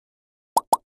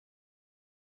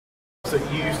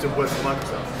you used to work for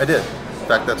Microsoft? I did. In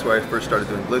fact, that's where I first started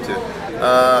doing Bluetooth.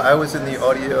 I was in the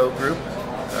audio group,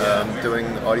 doing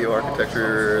audio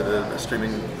architecture, the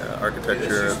streaming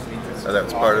architecture. That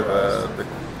was part of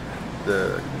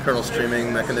the kernel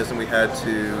streaming mechanism we had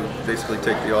to basically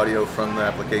take the audio from the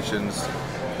applications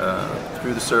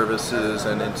through the services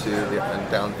and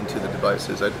down into the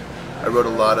devices. I wrote a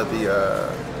lot of the.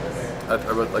 I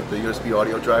wrote like the USB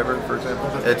audio driver, for example.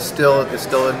 It's still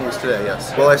in use today.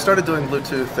 Yes. Well, I started doing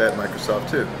Bluetooth at Microsoft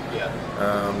too. Yeah.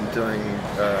 Doing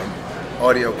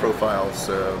audio profiles,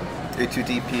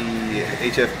 A2DP,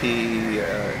 HFP,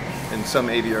 and some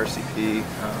AVRCP.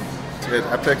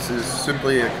 aptX is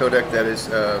simply a codec that is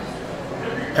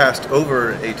passed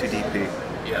over A2DP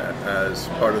as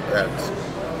part of that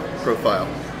profile.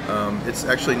 It's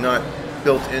actually not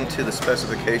built into the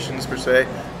specifications per se.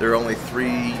 There are only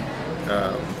 3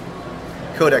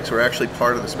 codecs were actually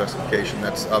part of the specification.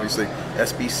 That's obviously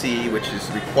SBC, which is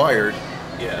required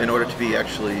in order to be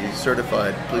actually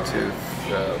certified Bluetooth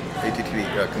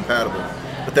ATTV compatible.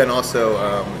 But then also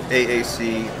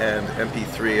AAC and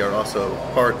MP3 are also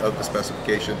part of the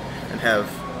specification and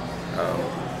have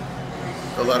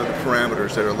a lot of the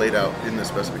parameters that are laid out in the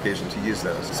specification to use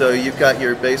those. So you've got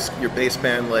your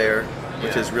baseband layer,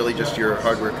 which is really just your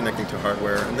hardware connecting to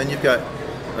hardware, and then you've got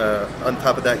on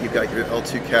top of that, you've got your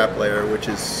L2 cap layer, which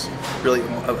is really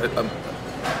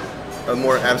a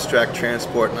more abstract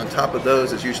transport. And on top of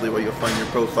those is usually where you'll find your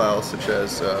profiles, such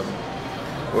as,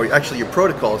 or actually your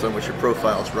protocols on which your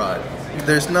profiles ride.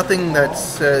 There's nothing that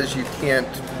says you can't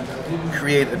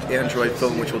create an Android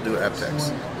phone which will do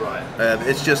aptX. Right.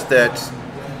 It's just that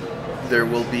there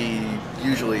will be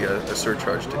usually a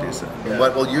surcharge to do so.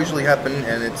 What will usually happen,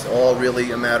 and it's all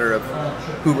really a matter of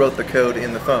who wrote the code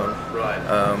in the phone. Right.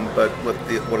 But what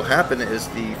will happen is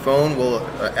the phone will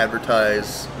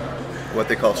advertise what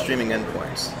they call streaming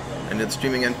endpoints, and the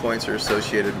streaming endpoints are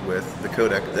associated with the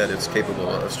codec that it's capable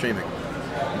of streaming.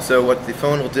 And so what the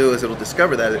phone will do is it'll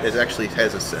discover that it actually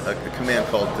has a command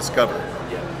called discover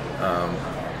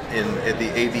in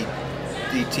the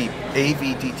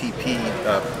AVDTP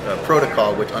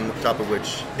protocol, which on top of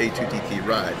which A2DP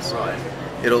rides. Right.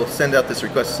 It'll send out this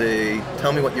request, say,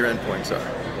 tell me what your endpoints are.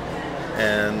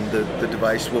 And the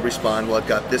device will respond, well, I've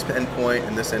got this endpoint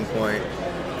and this endpoint,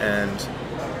 and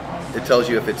it tells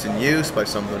you if it's in use by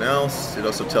someone else. It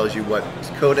also tells you what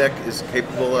codec is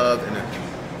capable of,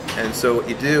 and so what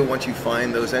you do once you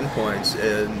find those endpoints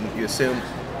and you assume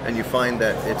and you find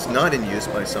that it's not in use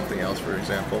by something else, for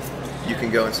example, you can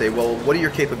go and say, well, what are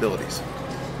your capabilities?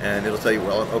 And it'll tell you,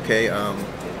 well, okay, I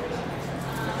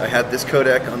have this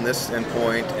codec on this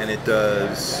endpoint, and it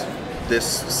does this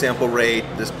sample rate,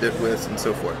 this bit width, and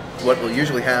so forth. What will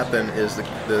usually happen is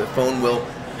the phone will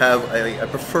have a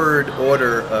preferred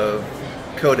order of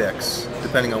codecs,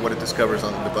 depending on what it discovers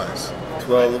on the device.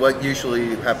 Well, what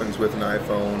usually happens with an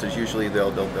iPhone is usually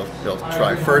they'll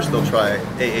try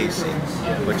AAC,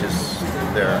 which is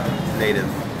their native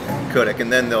codec,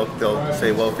 and then they'll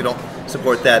say, well, if you don't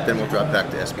support that, then we'll drop back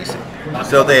to SBC.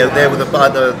 So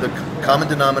the common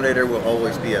denominator will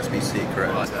always be SBC,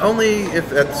 correct? Only if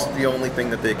that's the only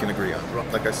thing that they can agree on.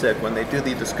 Like I said, when they do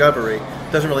the discovery,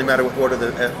 it doesn't really matter what order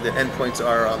the endpoints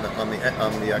are on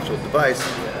the actual device.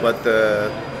 What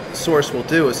the source will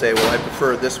do is say, well, I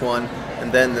prefer this one,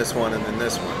 and then this one, and then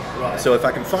this one. Right. So if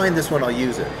I can find this one, I'll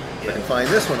use it. If I can find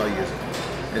this one, I'll use it.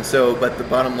 And so, but the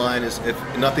bottom line is, if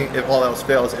all else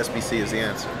fails, SBC is the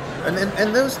answer.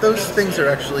 And those things are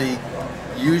actually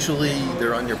usually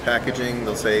they're on your packaging.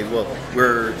 They'll say, well,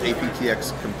 we're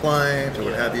aptX compliant or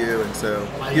what have you, and so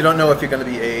you don't know if you're going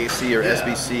to be AAC or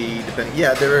SBC, depending.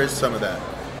 Yeah, there is some of that.